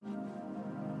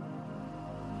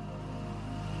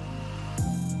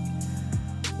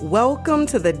Welcome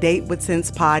to the Date with Sense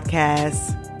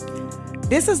podcast.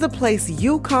 This is the place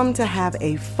you come to have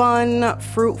a fun,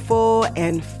 fruitful,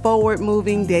 and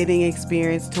forward-moving dating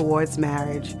experience towards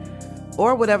marriage,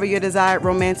 or whatever your desired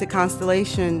romantic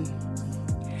constellation.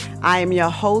 I am your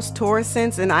host, Tora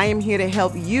Sense, and I am here to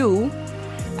help you,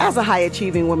 as a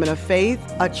high-achieving woman of faith,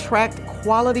 attract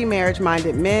quality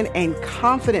marriage-minded men and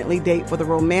confidently date for the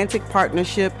romantic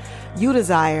partnership you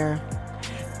desire.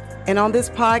 And on this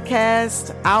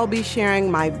podcast, I'll be sharing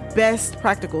my best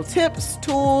practical tips,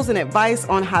 tools, and advice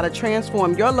on how to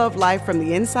transform your love life from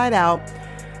the inside out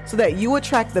so that you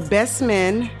attract the best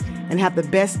men and have the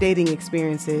best dating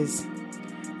experiences.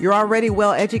 You're already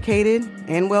well educated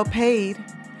and well paid.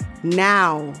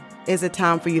 Now is the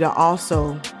time for you to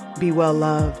also be well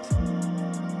loved.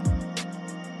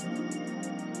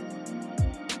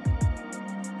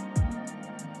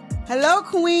 Hello,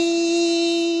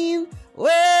 Queen.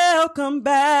 Welcome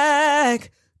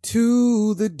back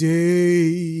to the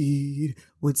Date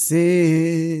with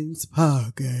Sense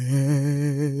podcast.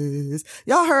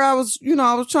 Y'all heard I was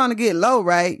trying to get low,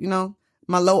 right?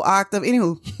 My low octave.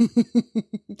 Anywho,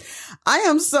 I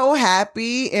am so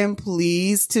happy and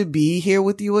pleased to be here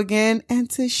with you again and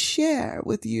to share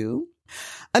with you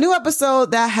a new episode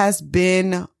that has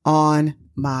been on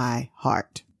my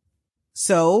heart.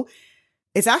 So,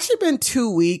 it's actually been 2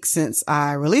 weeks since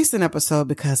I released an episode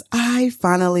because I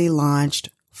finally launched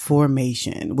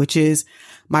Formation, which is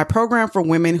my program for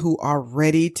women who are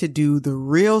ready to do the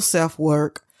real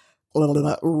self-work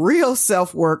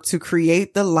to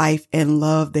create the life and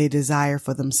love they desire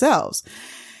for themselves.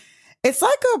 It's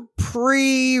like a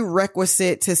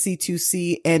prerequisite to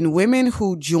C2C, and women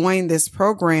who join this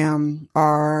program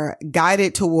are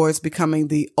guided towards becoming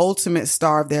the ultimate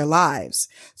star of their lives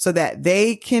so that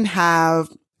they can have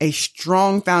a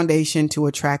strong foundation to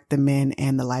attract the men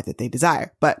and the life that they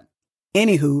desire. But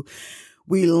anywho,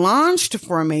 we launched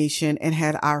Formation and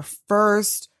had our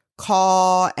first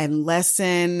call and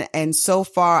lesson. And so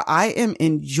far, I am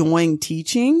enjoying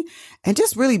teaching and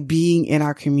just really being in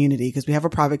our community because we have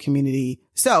a private community.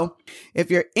 So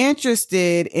if you're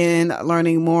interested in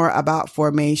learning more about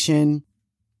Formation,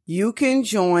 you can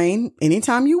join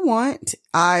anytime you want.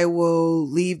 I will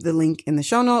leave the link in the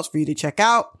show notes for you to check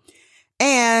out.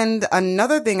 And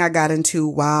another thing I got into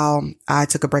while I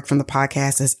took a break from the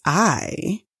podcast is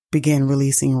I began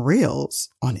releasing reels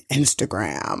on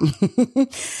Instagram.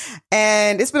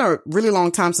 And it's been a really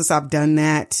long time since I've done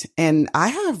that. And I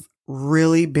have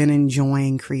really been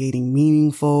enjoying creating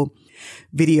meaningful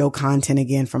video content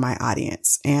again for my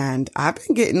audience. And I've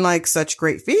been getting such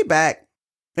great feedback.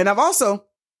 And I've also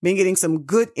been getting some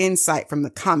good insight from the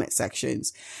comment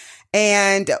sections.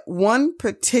 And one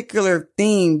particular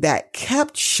theme that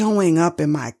kept showing up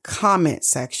in my comment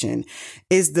section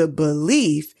is the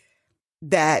belief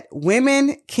that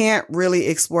women can't really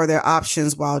explore their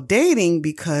options while dating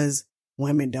because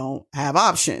women don't have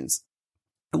options.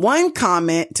 One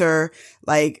commenter,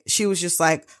 she was just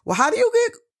like, well, how do you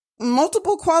get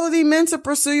multiple quality men to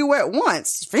pursue you at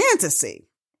once? Fantasy.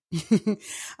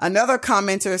 Another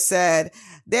commenter said,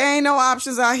 there ain't no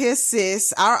options out here,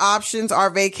 sis. Our options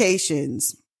are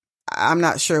vacations. I'm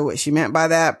not sure what she meant by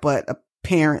that, but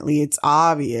apparently it's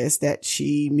obvious that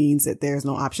she means that there's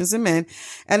no options in men.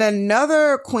 And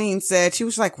another queen said, she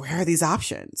was like, where are these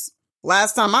options?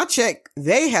 Last time I checked,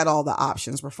 they had all the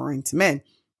options, referring to men.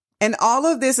 And all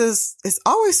of this is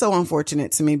always so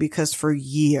unfortunate to me because for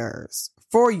years,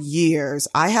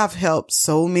 I have helped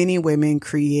so many women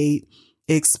create,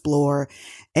 explore,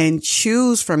 and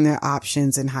choose from their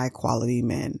options in high quality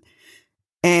men.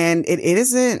 And it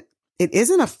isn't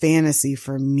a fantasy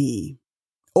for me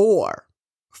or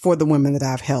for the women that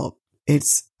I've helped.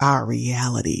 It's our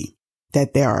reality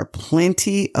that there are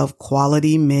plenty of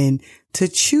quality men to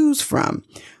choose from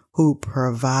who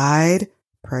provide,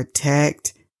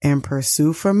 protect, and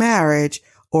pursue for marriage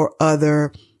or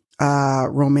other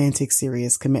romantic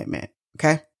serious commitment.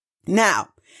 Okay. Now,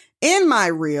 in my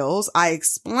reels, I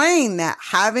explain that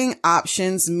having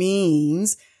options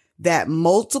means that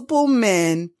multiple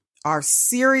men are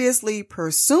seriously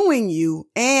pursuing you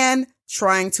and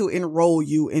trying to enroll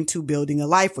you into building a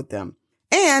life with them.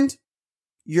 And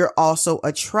you're also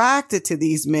attracted to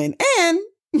these men and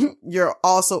you're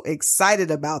also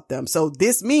excited about them. So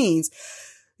this means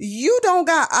you don't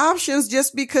got options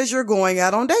just because you're going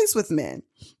out on dates with men.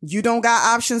 You don't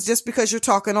got options just because you're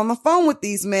talking on the phone with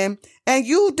these men. And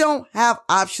you don't have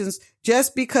options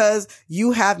just because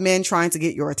you have men trying to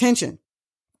get your attention.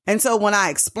 And so when I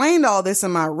explained all this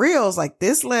in my reels,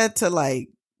 this led to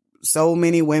so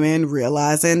many women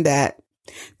realizing that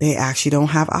they actually don't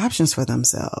have options for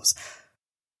themselves.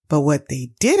 But what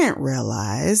they didn't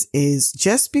realize is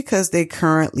just because they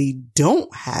currently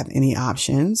don't have any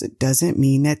options, it doesn't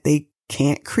mean that they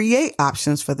can't create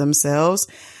options for themselves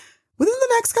within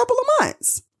the next couple of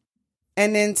months.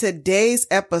 And in today's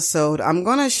episode, I'm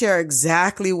going to share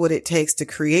exactly what it takes to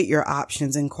create your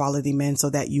options in quality men so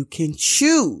that you can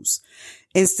choose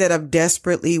instead of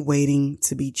desperately waiting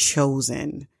to be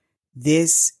chosen.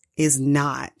 This is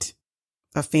not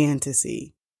a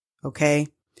fantasy, okay?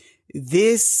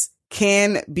 This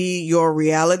can be your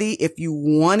reality if you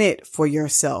want it for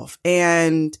yourself.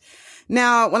 And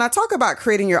now, when I talk about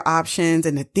creating your options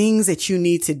and the things that you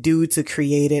need to do to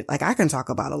create it, like I can talk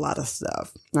about a lot of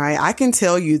stuff, right? I can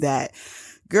tell you that,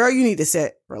 girl, you need to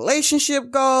set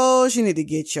relationship goals. You need to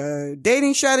get your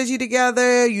dating strategy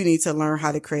together. You need to learn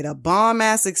how to create a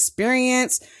bomb-ass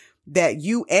experience that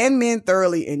you and men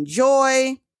thoroughly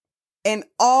enjoy. And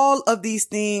all of these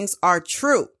things are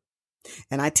true.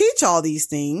 And I teach all these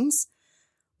things,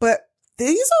 but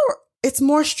it's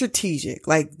more strategic.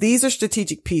 Like these are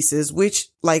strategic pieces, which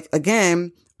like,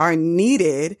 again, are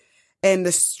needed. And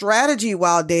the strategy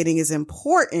while dating is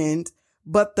important,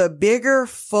 but the bigger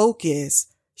focus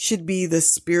should be the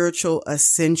spiritual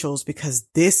essentials, because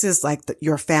this is like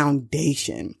your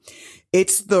foundation.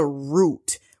 It's the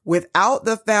root. Without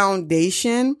the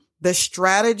foundation, the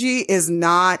strategy is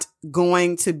not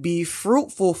going to be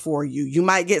fruitful for you. You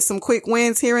might get some quick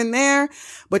wins here and there,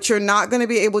 but you're not going to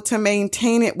be able to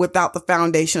maintain it without the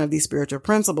foundation of these spiritual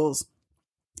principles.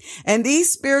 And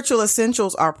these spiritual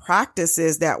essentials are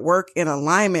practices that work in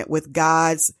alignment with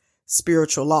God's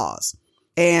spiritual laws.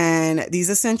 And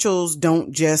these essentials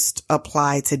don't just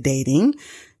apply to dating.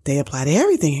 They apply to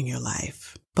everything in your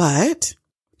life. But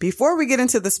before we get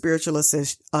into the spiritual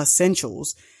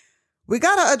essentials, we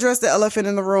got to address the elephant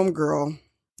in the room, girl.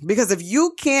 Because if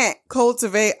you can't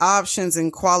cultivate options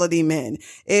in quality men,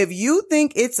 if you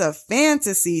think it's a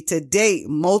fantasy to date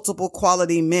multiple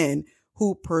quality men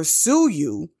who pursue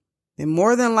you, then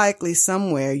more than likely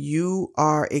somewhere you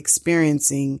are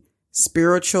experiencing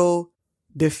spiritual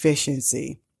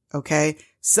deficiency. Okay.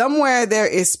 Somewhere there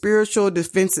is spiritual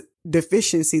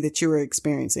deficiency that you are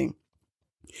experiencing.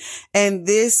 And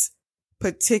this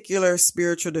particular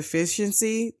spiritual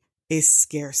deficiency is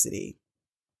scarcity.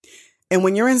 And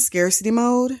when you're in scarcity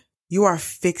mode, you are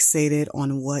fixated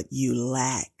on what you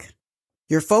lack.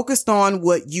 You're focused on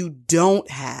what you don't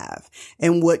have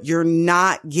and what you're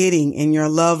not getting in your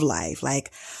love life.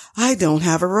 Like, I don't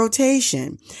have a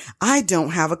rotation. I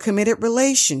don't have a committed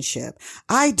relationship.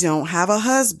 I don't have a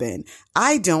husband.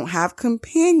 I don't have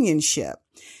companionship.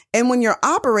 And when you're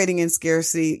operating in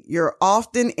scarcity, you're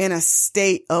often in a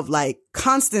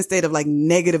constant state of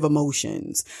negative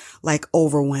emotions, like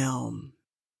overwhelm.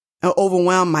 And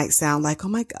overwhelm might sound like, oh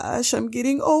my gosh, I'm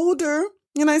getting older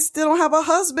and I still don't have a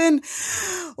husband.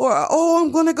 Or, oh,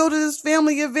 I'm going to go to this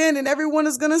family event and everyone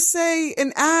is going to say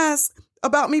and ask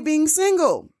about me being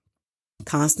single.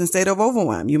 Constant state of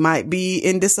overwhelm. You might be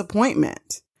in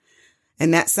disappointment.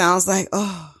 And that sounds like,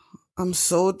 oh, I'm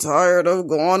so tired of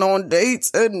going on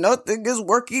dates and nothing is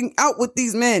working out with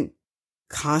these men.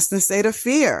 Constant state of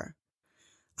fear.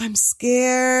 I'm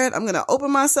scared. I'm going to open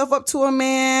myself up to a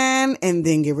man and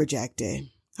then get rejected.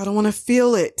 I don't want to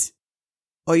feel it.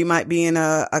 Or you might be in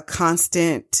a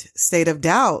constant state of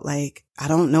doubt. Like, I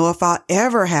don't know if I'll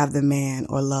ever have the man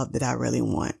or love that I really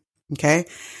want. Okay.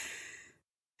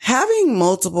 Having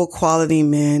multiple quality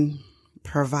men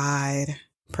provide,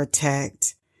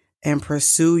 protect, and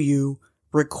pursue you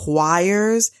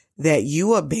requires that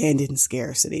you abandon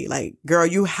scarcity. Like, girl,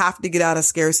 you have to get out of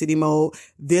scarcity mode.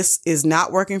 This is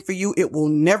not working for you. It will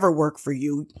never work for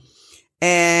you.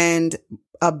 And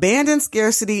abandon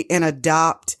scarcity and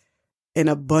adopt an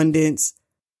abundance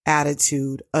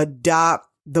attitude. Adopt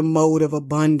the mode of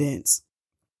abundance.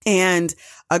 And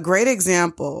a great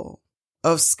example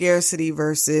of scarcity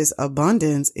versus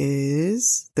abundance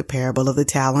is the parable of the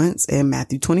talents in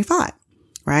Matthew 25.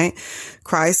 Right?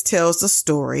 Christ tells the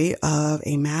story of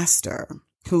a master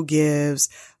who gives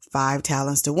 5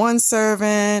 talents to one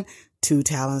servant, 2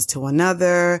 talents to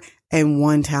another, and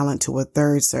 1 talent to a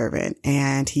third servant.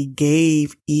 And he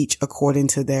gave each according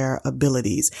to their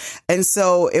abilities. And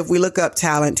so if we look up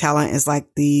talent is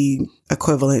like the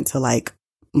equivalent to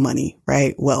money,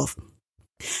 right? Wealth.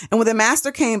 And when the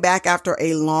master came back after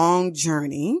a long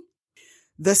journey,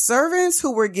 the servants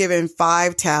who were given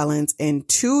 5 talents and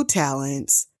 2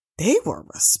 talents, they were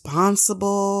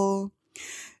responsible.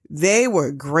 They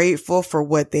were grateful for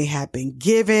what they had been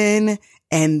given,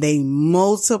 and they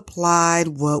multiplied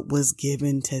what was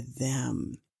given to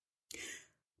them.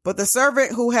 But the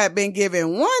servant who had been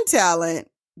given 1 talent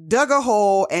dug a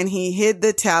hole and he hid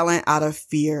the talent out of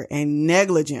fear and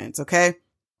negligence. Okay.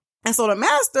 And so the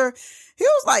master, he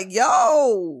was like,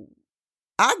 yo,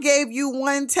 I gave you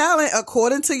one talent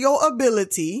according to your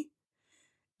ability.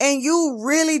 And you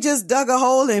really just dug a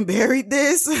hole and buried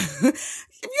this.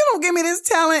 If you don't give me this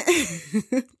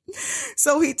talent.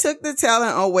 So he took the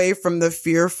talent away from the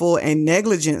fearful and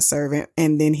negligent servant.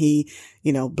 And then he,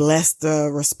 blessed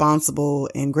the responsible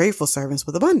and grateful servants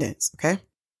with abundance. Okay.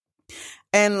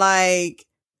 And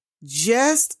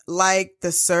just like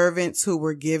the servants who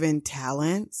were given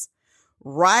talents,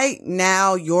 right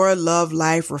now, your love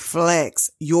life reflects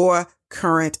your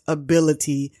current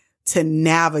ability to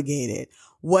navigate it.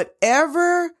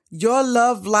 Whatever your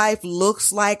love life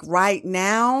looks like right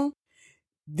now,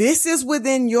 this is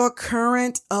within your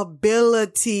current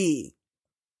ability.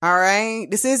 All right.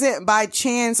 This isn't by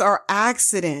chance or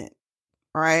accident.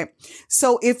 All right.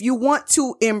 So if you want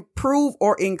to improve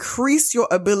or increase your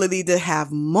ability to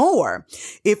have more,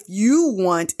 if you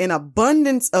want an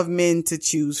abundance of men to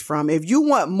choose from, if you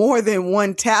want more than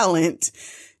one talent,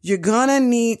 you're going to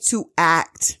need to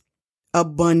act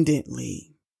abundantly.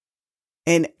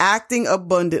 And acting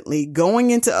abundantly, going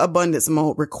into abundance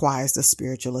mode requires the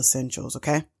spiritual essentials.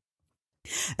 Okay.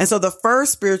 And so the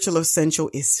first spiritual essential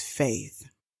is faith.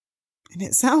 And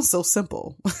it sounds so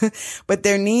simple, but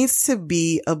there needs to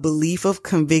be a belief of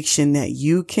conviction that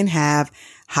you can have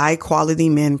high quality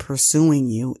men pursuing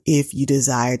you if you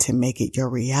desire to make it your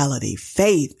reality.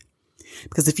 Faith.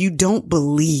 Because if you don't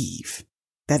believe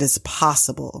that it's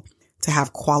possible to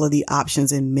have quality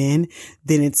options in men,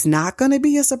 then it's not going to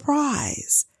be a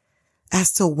surprise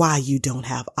as to why you don't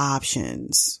have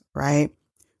options, right?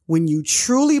 When you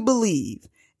truly believe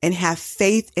and have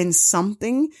faith in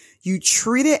something, you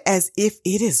treat it as if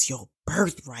it is your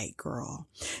birthright, girl,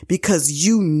 because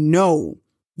you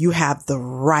have the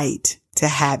right to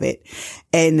have it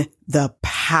and the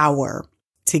power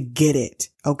to get it.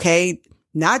 Okay.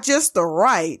 Not just the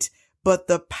right, but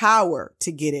the power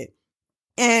to get it.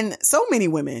 And so many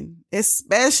women,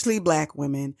 especially Black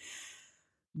women,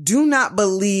 do not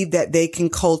believe that they can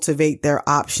cultivate their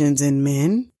options in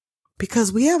men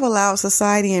because we have allowed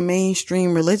society and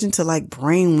mainstream religion to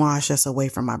brainwash us away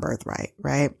from our birthright,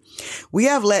 right? We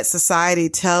have let society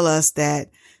tell us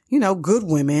that, good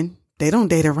women, they don't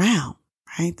date around,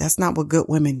 right? That's not what good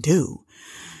women do.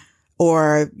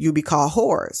 Or you be called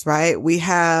whores, right? We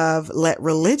have let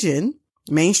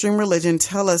mainstream religion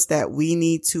tell us that we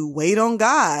need to wait on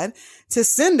God to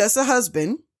send us a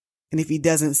husband. And if he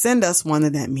doesn't send us one,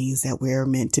 then that means that we're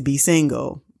meant to be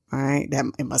single. All right.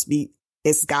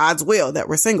 It's God's will that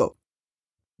we're single.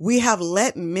 We have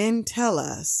let men tell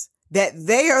us that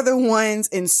they are the ones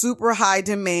in super high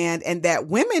demand and that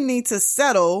women need to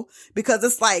settle because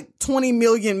it's 20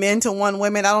 million men to one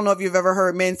woman. I don't know if you've ever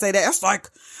heard men say that. It's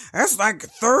like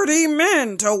 30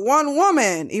 men to one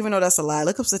woman, even though that's a lie.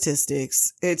 Look up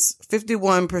statistics. It's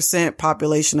 51%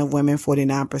 population of women,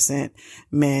 49%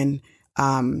 men.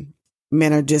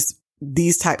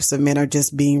 These types of men are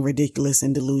just being ridiculous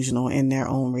and delusional in their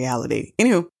own reality.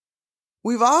 Anywho,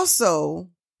 we've also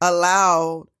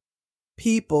allowed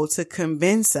people to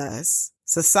convince us,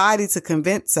 society to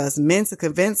convince us, men to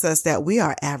convince us that we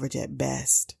are average at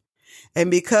best. And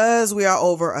because we are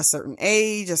over a certain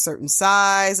age, a certain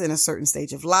size, and a certain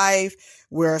stage of life,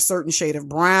 we're a certain shade of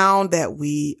brown, that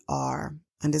we are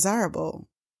undesirable.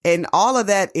 And all of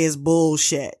that is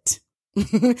bullshit.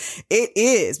 It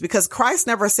is, because Christ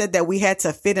never said that we had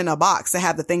to fit in a box to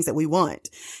have the things that we want.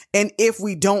 And if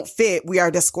we don't fit, we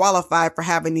are disqualified for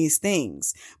having these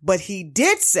things. But he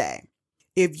did say,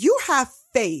 if you have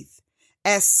faith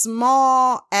as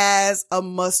small as a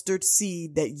mustard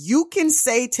seed, that you can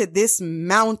say to this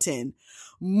mountain,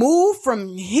 move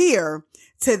from here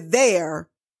to there,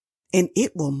 and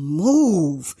it will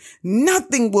move.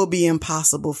 Nothing will be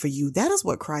impossible for you. That is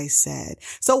what Christ said.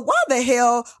 So why the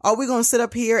hell are we going to sit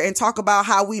up here and talk about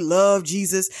how we love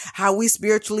Jesus, how we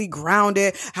spiritually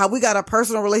grounded, how we got a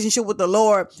personal relationship with the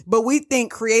Lord, but we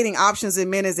think creating options in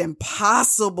men is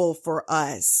impossible for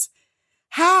us?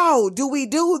 How do we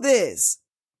do this?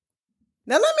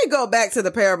 Now, let me go back to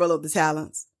the parable of the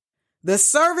talents. The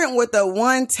servant with the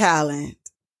one talent,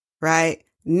 right,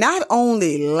 not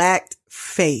only lacked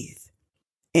faith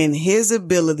in his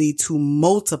ability to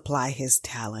multiply his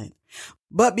talent,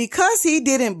 but because he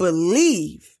didn't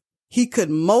believe he could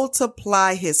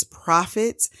multiply his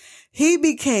profits, he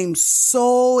became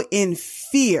so in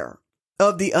fear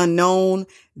of the unknown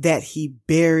that he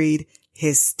buried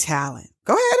his talent.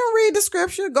 Go ahead and read the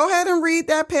scripture. Go ahead and read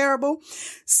that parable.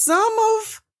 Some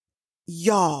of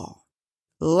y'all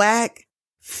lack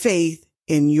faith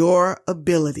in your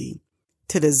ability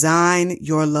to design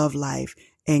your love life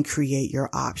and create your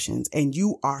options. And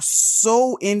you are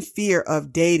so in fear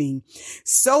of dating,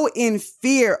 so in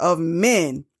fear of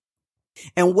men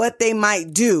and what they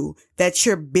might do, that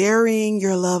you're burying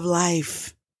your love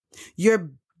life.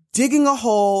 You're digging a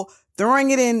hole,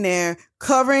 throwing it in there,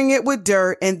 covering it with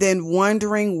dirt, and then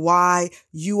wondering why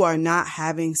you are not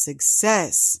having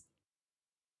success.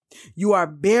 You are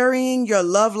burying your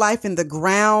love life in the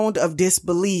ground of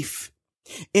disbelief,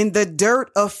 in the dirt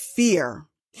of fear,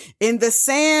 in the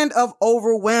sand of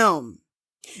overwhelm,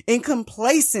 in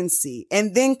complacency,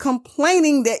 and then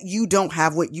complaining that you don't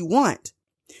have what you want.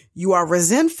 You are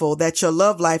resentful that your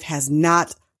love life has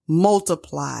not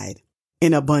multiplied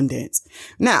in abundance.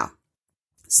 Now,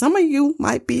 some of you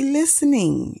might be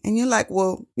listening and you're like,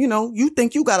 well, you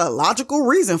think you got a logical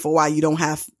reason for why you don't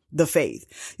have the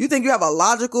faith. You think you have a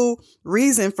logical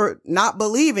reason for not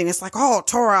believing. It's like, oh,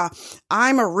 Torah,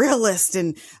 I'm a realist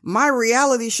and my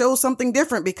reality shows something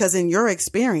different, because in your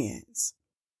experience,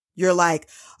 you're like,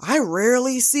 I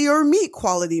rarely see or meet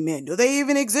quality men. Do they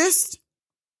even exist?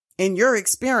 In your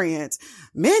experience,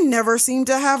 men never seem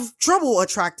to have trouble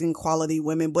attracting quality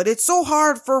women, but it's so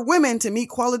hard for women to meet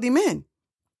quality men.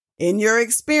 In your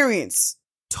experience,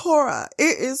 Torah,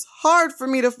 it is hard for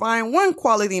me to find one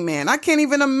quality man. I can't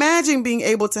even imagine being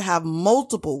able to have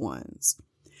multiple ones.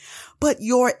 But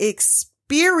your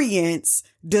experience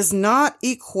does not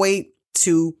equate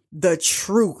to the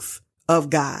truth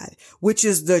of God, which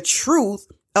is the truth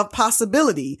of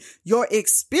possibility. Your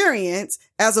experience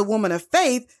as a woman of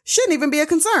faith shouldn't even be a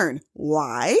concern.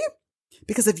 Why?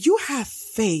 Because if you have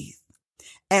faith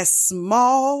as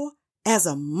small as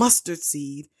a mustard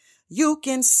seed, you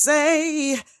can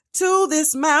say to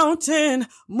this mountain,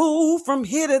 move from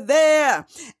here to there,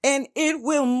 and it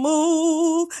will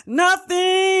move.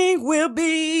 Nothing will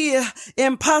be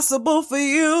impossible for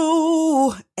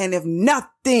you. And if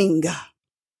nothing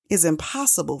is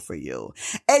impossible for you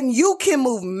and you can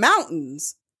move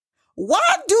mountains,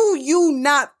 why do you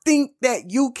not think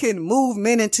that you can move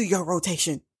men into your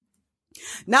rotation?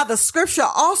 Now, the scripture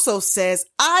also says,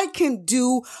 I can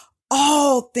do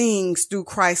all things through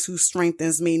Christ who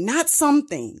strengthens me. Not some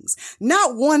things,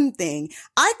 not one thing.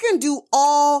 I can do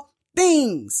all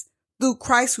things through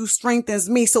Christ who strengthens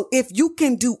me. So if you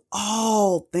can do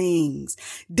all things,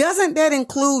 doesn't that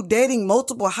include dating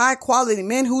multiple high quality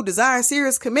men who desire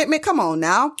serious commitment? Come on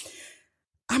now.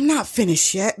 I'm not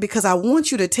finished yet, because I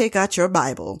want you to take out your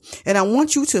Bible and I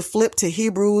want you to flip to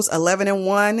Hebrews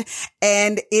 11:1.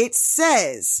 And it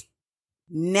says,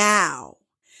 now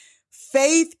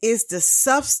faith is the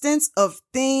substance of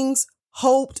things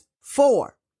hoped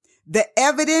for, the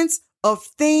evidence of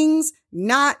things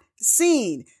not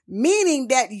seen, meaning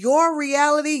that your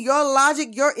reality, your logic,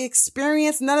 your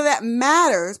experience, none of that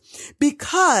matters,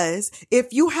 because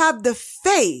if you have the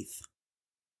faith,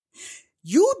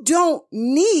 you don't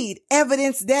need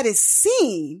evidence that is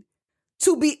seen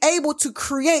to be able to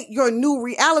create your new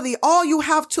reality. All you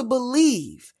have to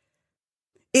believe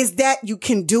is that you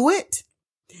can do it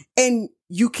and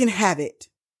you can have it.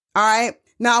 All right.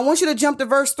 Now I want you to jump to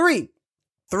verse 3.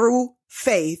 Through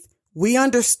faith, we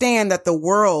understand that the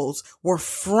worlds were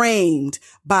framed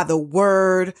by the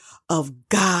word of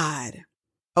God.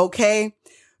 Okay.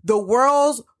 The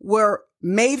worlds were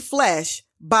made flesh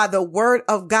by the word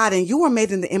of God, and you were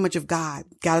made in the image of God.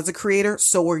 God is a creator.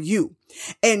 So are you.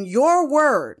 And your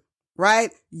word,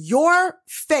 right? Your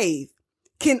faith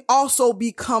can also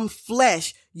become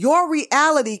flesh. Your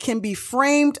reality can be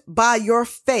framed by your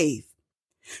faith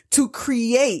to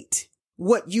create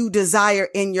what you desire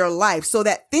in your life, so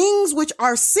that things which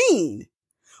are seen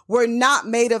were not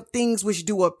made of things which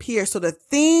do appear. So the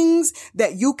things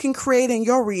that you can create in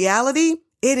your reality,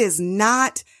 it is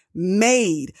not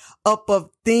made up of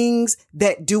things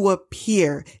that do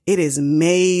appear. It is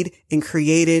made and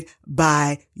created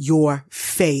by your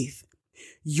faith.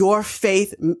 Your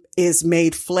faith is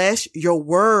made flesh. Your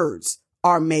words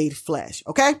are made flesh.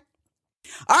 Okay.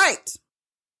 All right.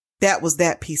 That was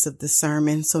that piece of the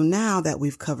sermon. So now that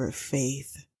we've covered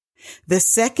faith, the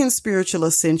second spiritual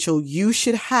essential you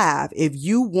should have if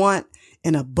you want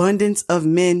an abundance of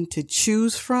men to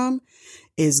choose from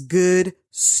is good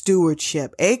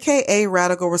stewardship, aka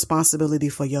radical responsibility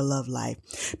for your love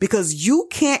life, because you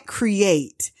can't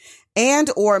create and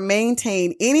or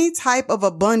maintain any type of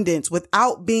abundance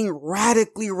without being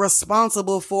radically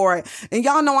responsible for it. And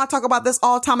y'all know I talk about this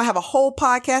all the time. I have a whole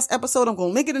podcast episode. I'm going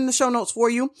to link it in the show notes for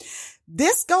you.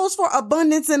 This goes for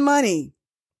abundance and money.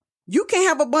 You can't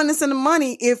have abundance in the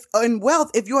money in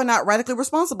wealth if you are not radically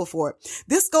responsible for it.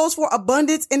 This goes for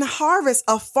abundance in harvest.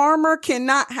 A farmer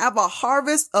cannot have a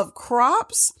harvest of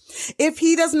crops if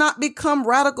he does not become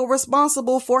radical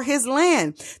responsible for his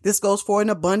land. This goes for an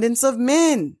abundance of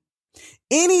men.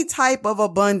 Any type of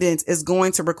abundance is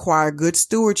going to require good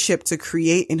stewardship to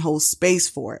create and hold space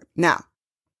for it. Now,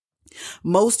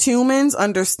 most humans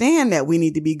understand that we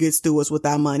need to be good stewards with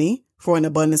our money for an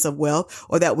abundance of wealth,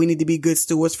 or that we need to be good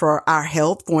stewards for our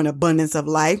health for an abundance of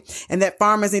life, and that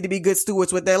farmers need to be good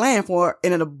stewards with their land for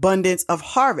an abundance of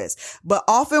harvest. But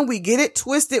often we get it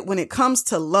twisted when it comes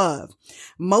to love.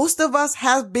 Most of us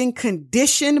have been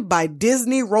conditioned by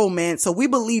Disney romance, so we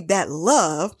believe that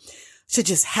love should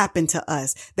just happen to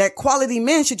us, that quality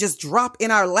men should just drop in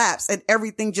our laps and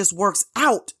everything just works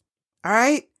out. All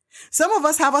right. Some of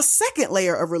us have a second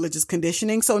layer of religious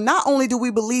conditioning. So not only do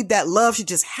we believe that love should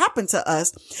just happen to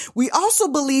us, we also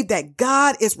believe that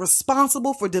God is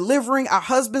responsible for delivering our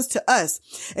husbands to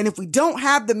us. And if we don't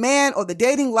have the man or the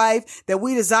dating life that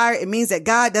we desire, it means that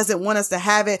God doesn't want us to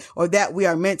have it, or that we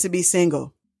are meant to be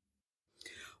single.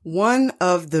 One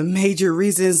of the major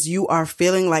reasons you are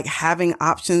feeling like having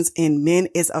options in men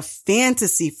is a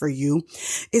fantasy for you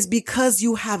is because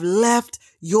you have left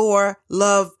your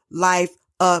love life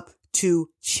up to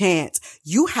chance.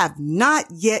 You have not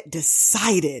yet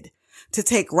decided to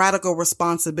take radical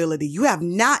responsibility. You have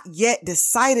not yet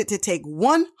decided to take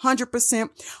 100%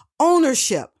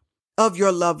 ownership of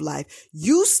your love life.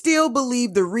 You still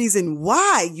believe the reason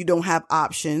why you don't have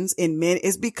options in men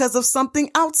is because of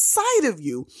something outside of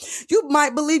you. You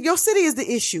might believe your city is the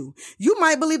issue. You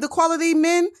might believe the quality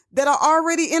men that are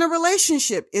already in a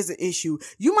relationship is an issue.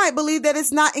 You might believe that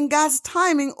it's not in God's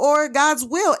timing or God's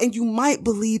will. And you might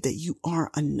believe that you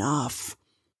aren't enough.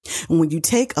 And when you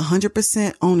take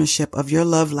 100% ownership of your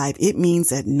love life, it means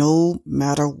that no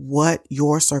matter what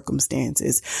your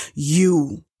circumstances,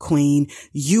 you, queen,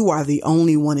 you are the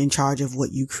only one in charge of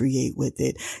what you create with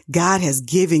it. God has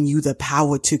given you the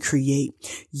power to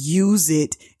create. Use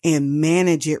it and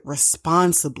manage it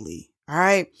responsibly. All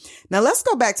right. Now let's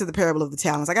go back to the parable of the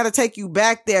talents. I got to take you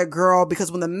back there, girl, because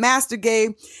when the master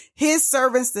gave his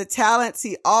servants the talents,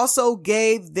 he also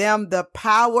gave them the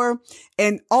power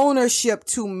and ownership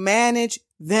to manage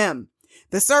them.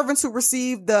 The servants who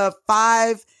received the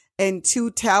 5 and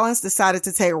 2 talents decided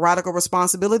to take radical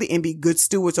responsibility and be good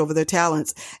stewards over their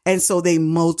talents. And so they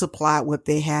multiplied what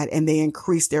they had and they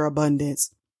increased their abundance.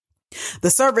 The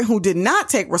servant who did not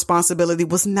take responsibility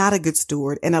was not a good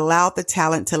steward and allowed the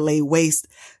talent to lay waste,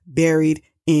 buried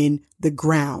in the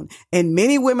ground. And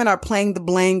many women are playing the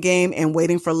blame game and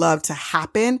waiting for love to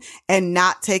happen and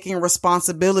not taking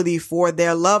responsibility for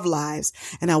their love lives.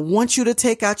 And I want you to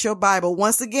take out your Bible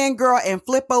once again, girl, and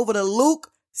flip over to Luke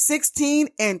 16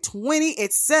 and 20.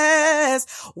 It says,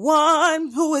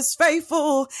 one who is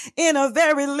faithful in a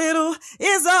very little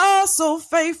is also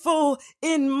faithful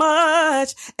in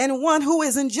much. And one who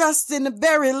is unjust in a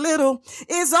very little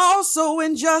is also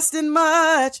unjust in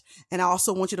much. And I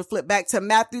also want you to flip back to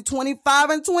Matthew 25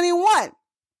 and 21.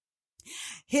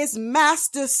 His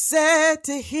master said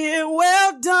to him,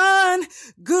 well done,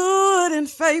 good and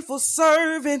faithful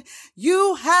servant.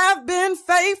 You have been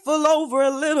faithful over a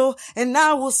little, and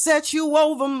I will set you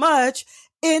over much.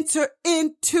 Enter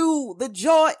into the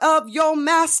joy of your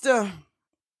master.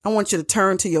 I want you to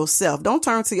turn to yourself. Don't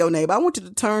turn to your neighbor. I want you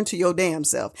to turn to your damn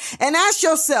self and ask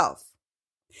yourself,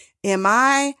 am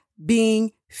I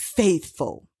being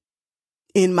faithful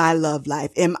in my love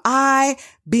life? Am I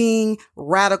being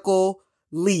radically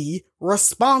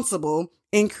responsible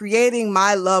in creating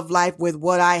my love life with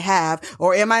what I have?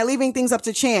 Or am I leaving things up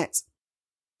to chance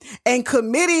and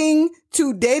committing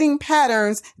to dating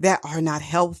patterns that are not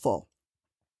helpful?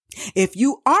 If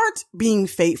you aren't being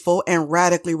faithful and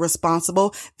radically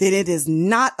responsible, then it is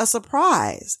not a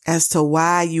surprise as to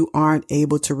why you aren't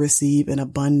able to receive an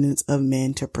abundance of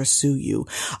men to pursue you.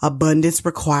 Abundance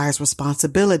requires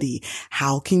responsibility.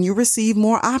 How can you receive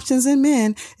more options in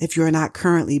men if you're not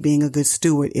currently being a good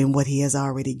steward in what he has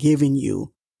already given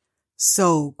you?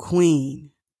 So,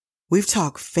 queen, we've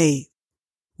talked faith.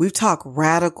 We've talked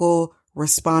radical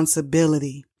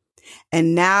responsibility.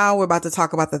 And now we're about to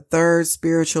talk about the third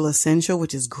spiritual essential,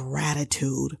 which is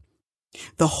gratitude.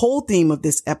 The whole theme of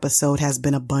this episode has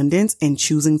been abundance and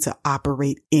choosing to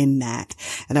operate in that.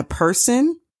 And a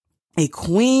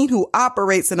queen who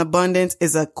operates in abundance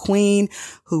is a queen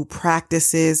who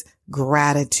practices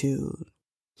gratitude.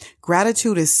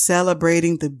 Gratitude is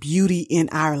celebrating the beauty in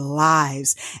our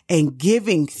lives and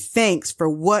giving thanks for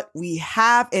what we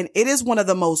have. And it is one of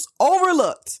the most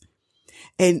overlooked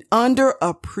and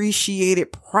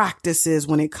underappreciated practices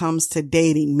when it comes to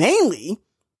dating, mainly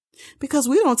because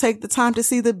we don't take the time to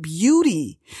see the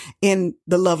beauty in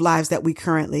the love lives that we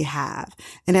currently have.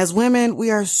 And as women,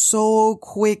 we are so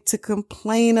quick to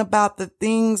complain about the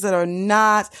things that are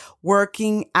not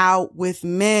working out with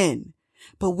men.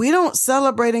 But we don't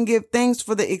celebrate and give thanks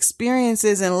for the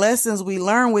experiences and lessons we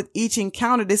learn with each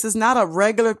encounter. This is not a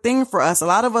regular thing for us. A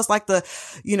lot of us like to,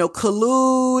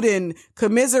 collude and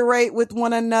commiserate with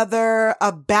one another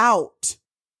about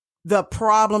the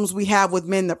problems we have with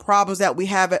men, the problems that we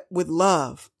have with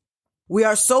love. We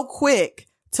are so quick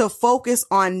to focus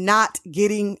on not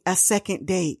getting a second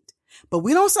date, but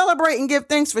we don't celebrate and give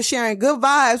thanks for sharing good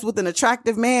vibes with an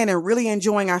attractive man and really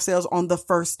enjoying ourselves on the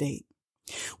first date.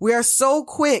 We are so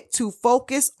quick to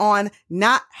focus on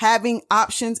not having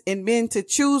options in men to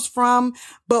choose from,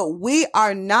 but we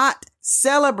are not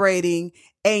celebrating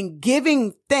and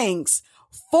giving thanks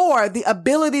for the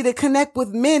ability to connect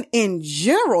with men in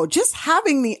general, just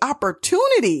having the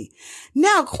opportunity.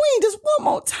 Now, Queen, just one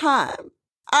more time.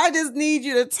 I just need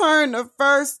you to turn to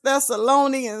 1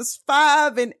 Thessalonians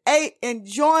 5:8 and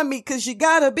join me, because you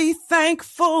gotta be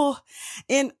thankful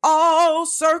in all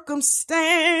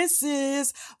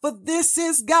circumstances, for this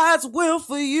is God's will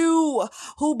for you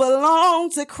who belong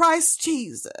to Christ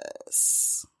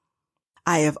Jesus.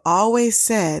 I have always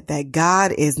said that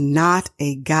God is not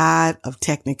a God of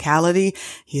technicality.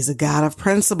 He's a God of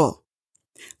principle.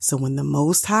 So when the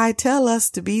Most High tell us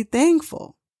to be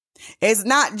thankful, it's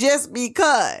not just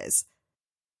because.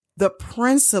 The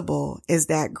principle is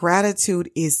that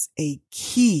gratitude is a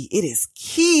key. It is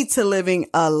key to living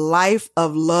a life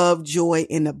of love, joy,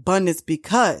 and abundance,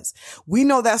 because we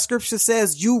know that scripture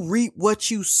says you reap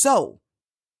what you sow.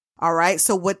 All right.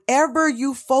 So whatever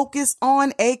you focus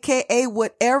on, aka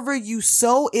whatever you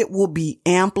sow, it will be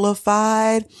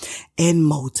amplified and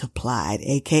multiplied,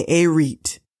 aka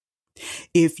reaped.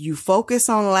 If you focus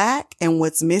on lack and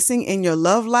what's missing in your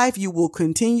love life, you will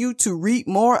continue to reap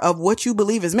more of what you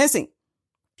believe is missing.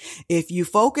 If you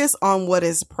focus on what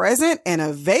is present and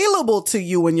available to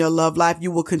you in your love life,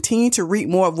 you will continue to reap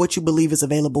more of what you believe is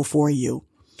available for you.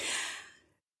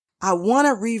 I want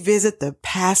to revisit the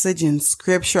passage in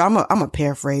scripture. I'm going to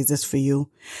paraphrase this for you,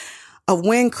 of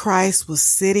when Christ was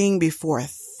sitting before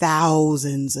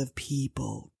thousands of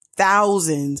people,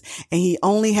 thousands, and he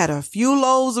only had a few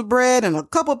loaves of bread and a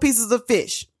couple pieces of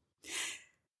fish.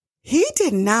 He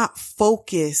did not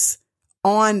focus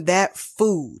on that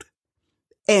food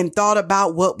and thought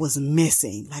about what was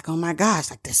missing. Like, oh my gosh,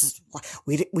 like this is,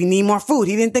 we need more food.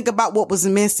 He didn't think about what was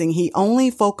missing. He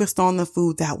only focused on the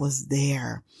food that was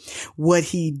there, what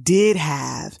he did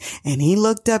have. And he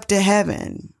looked up to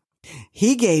heaven.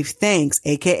 He gave thanks,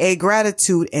 aka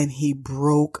gratitude, and he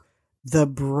broke the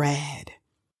bread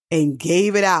and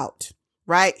gave it out.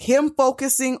 Right? Him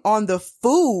focusing on the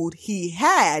food he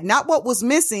had, not what was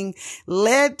missing,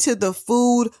 led to the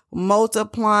food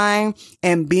multiplying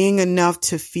and being enough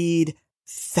to feed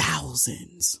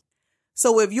thousands.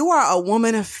 So if you are a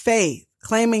woman of faith,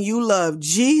 claiming you love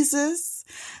Jesus,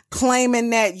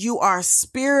 claiming that you are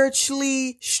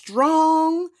spiritually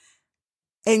strong,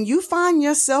 and you find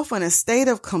yourself in a state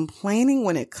of complaining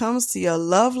when it comes to your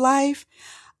love life,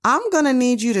 I'm going to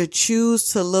need you to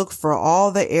choose to look for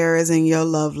all the areas in your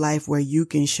love life where you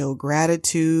can show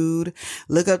gratitude,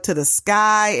 look up to the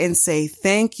sky and say,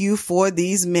 thank you for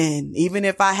these men, even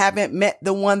if I haven't met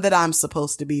the one that I'm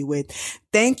supposed to be with.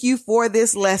 Thank you for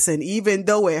this lesson, even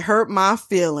though it hurt my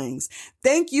feelings.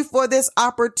 Thank you for this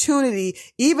opportunity,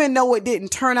 even though it didn't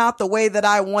turn out the way that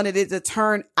I wanted it to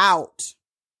turn out.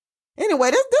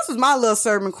 Anyway, this was my little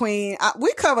sermon, Queen.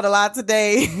 We covered a lot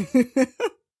today.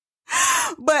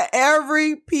 But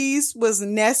every piece was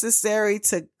necessary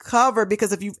to cover,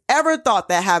 because if you've ever thought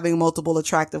that having multiple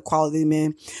attractive quality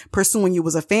men pursuing you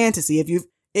was a fantasy,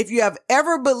 if you have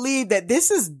ever believed that this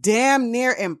is damn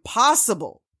near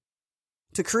impossible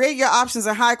to create your options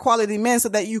of high quality men so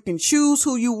that you can choose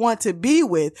who you want to be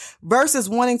with versus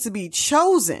wanting to be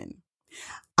chosen,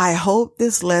 I hope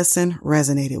this lesson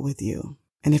resonated with you.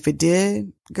 And if it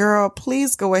did, girl,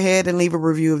 please go ahead and leave a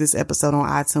review of this episode on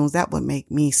iTunes. That would make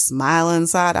me smile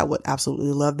inside. I would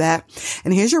absolutely love that.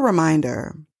 And here's your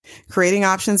reminder. Creating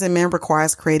options in men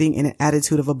requires creating an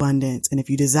attitude of abundance. And if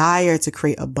you desire to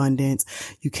create abundance,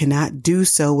 you cannot do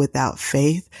so without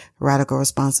faith, radical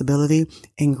responsibility,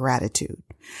 and gratitude.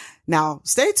 Now,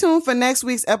 stay tuned for next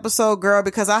week's episode, girl,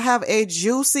 because I have a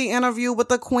juicy interview with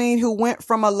the queen who went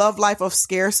from a love life of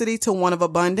scarcity to one of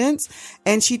abundance.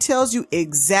 And she tells you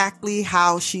exactly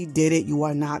how she did it. You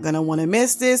are not going to want to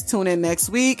miss this. Tune in next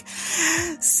week.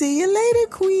 See you later,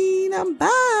 queen.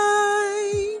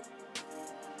 Bye.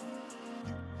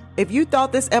 If you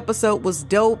thought this episode was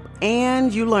dope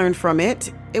and you learned from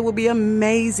it, it would be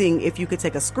amazing if you could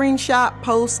take a screenshot,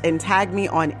 post, and tag me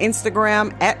on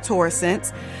Instagram at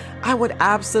Taurusense. I would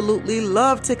absolutely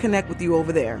love to connect with you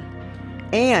over there.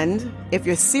 And if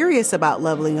you're serious about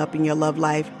leveling up in your love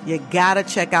life, you gotta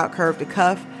check out Curve to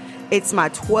Cuff. It's my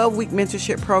 12-week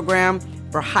mentorship program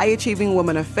for high-achieving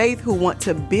women of faith who want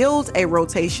to build a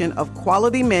rotation of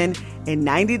quality men in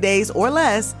 90 days or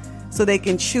less so they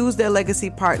can choose their legacy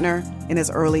partner in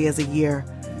as early as a year.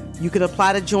 You can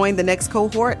apply to join the next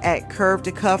cohort at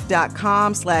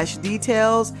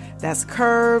curvetocuff.com/details. That's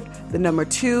curved,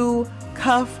 2,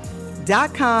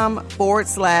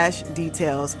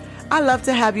 cuff.com/details. I love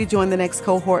to have you join the next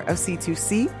cohort of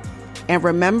C2C. And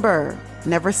remember,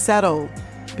 never settle,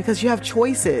 because you have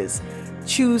choices.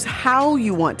 Choose how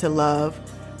you want to love,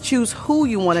 choose who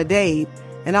you want to date,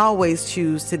 and always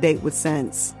choose to date with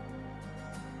sense.